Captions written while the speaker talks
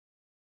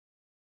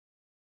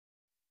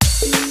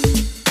Hi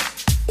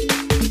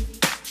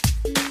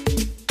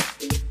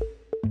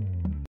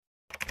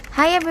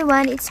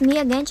everyone, it's me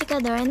again, M.C.A,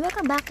 and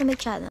welcome back to my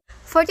channel.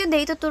 For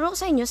today, tuturo ko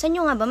sa inyo saan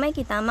nyo nga ba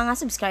makikita ang mga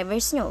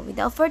subscribers nyo.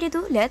 Without further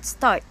ado, let's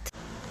start!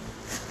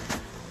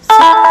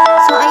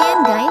 So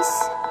ayan guys,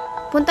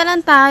 punta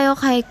lang tayo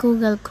kay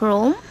Google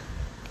Chrome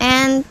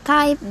and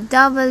type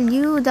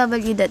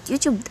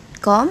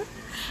www.youtube.com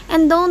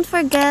and don't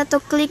forget to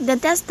click the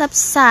desktop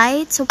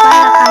site so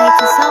para kahit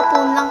sa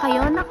cellphone lang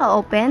kayo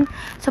naka-open,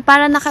 so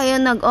para na kayo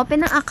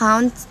nag-open ng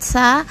account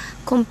sa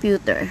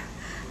computer.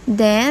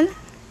 Then,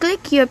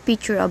 click your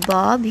picture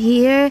above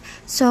here.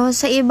 So,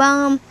 sa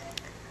ibang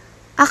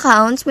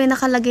accounts, may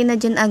nakalagay na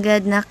dyan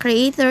agad na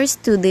Creator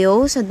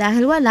Studio. So,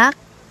 dahil wala,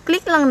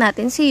 click lang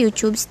natin si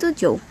YouTube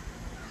Studio.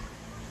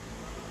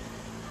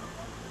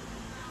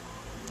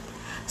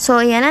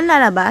 So, ayan ang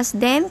lalabas.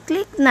 Then,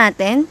 click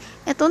natin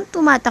itong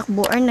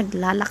tumatakbo or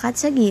naglalakad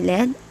sa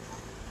gilid.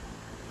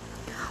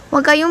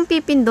 Huwag kayong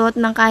pipindot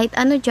ng kahit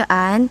ano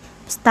dyan.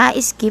 Basta,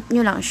 skip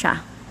nyo lang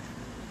siya.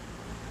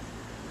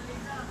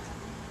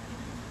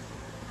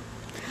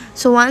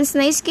 So, once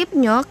na-skip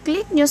nyo,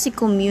 click nyo si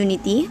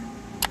community.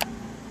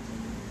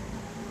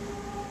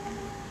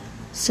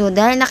 So,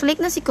 dahil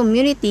na-click na si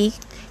community,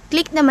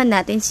 click naman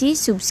natin si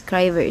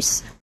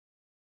subscribers.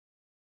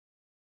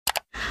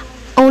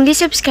 Only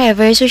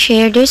subscribers who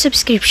share their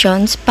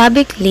subscriptions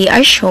publicly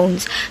are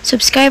shown.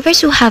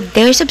 Subscribers who have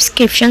their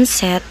subscriptions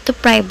set to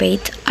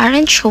private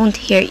aren't shown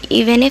here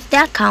even if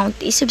the account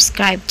is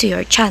subscribed to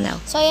your channel.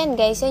 So, ayan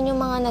guys, yan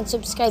yung mga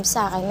nag-subscribe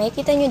sa akin.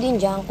 Makikita nyo din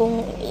dyan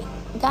kung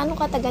gaano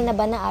katagal na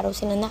ba na araw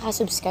sila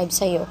nakasubscribe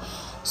sa'yo.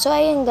 So,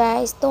 ayan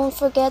guys, don't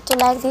forget to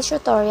like this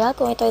tutorial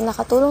kung ito ay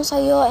nakatulong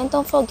sa'yo, and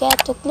don't forget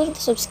to click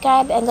the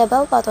subscribe and the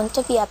bell button to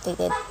be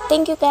updated.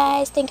 Thank you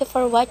guys. Thank you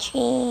for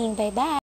watching. Bye-bye.